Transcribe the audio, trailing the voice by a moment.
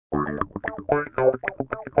Well,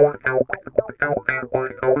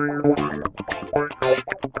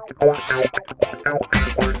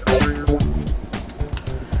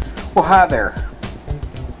 hi there.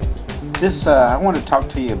 I want to talk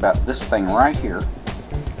to you about this thing right here.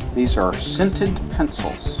 These are scented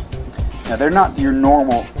pencils. Now, they're not your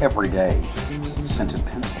normal everyday scented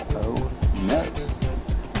pencil. Oh, no.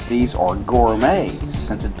 These are gourmet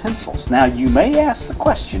scented pencils. Now, you may ask the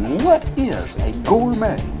question, what is a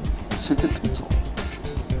gourmet scented pencil?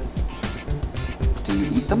 Do you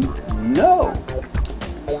eat them? No.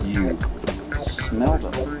 You smell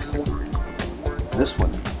them. This one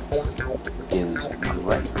is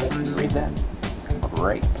grape. Read that?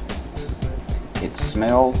 Grape. It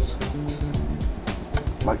smells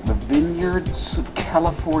like the vineyards of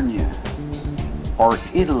California, or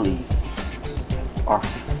Italy, or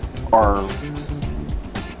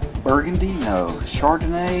Burgundy, no,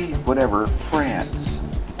 Chardonnay, whatever, France.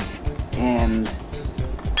 And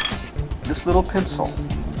this little pencil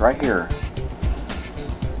right here,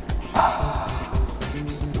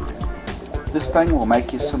 this thing will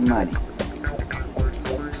make you some money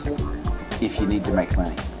if you need to make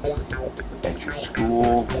money at your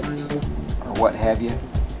school or what have you.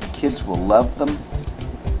 Kids will love them.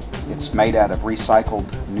 It's made out of recycled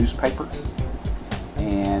newspaper,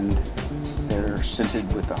 and they're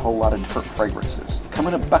scented with a whole lot of different fragrances. They come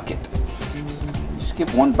in a bucket. Just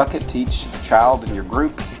give one bucket to each child in your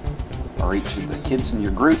group, or each of the kids in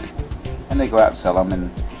your group, and they go out and sell them.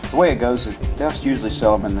 And the way it goes is they'll usually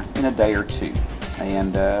sell them in a day or two,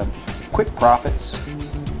 and quick profits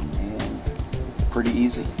and pretty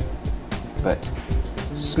easy. But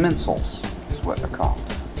Smencils is what they're called.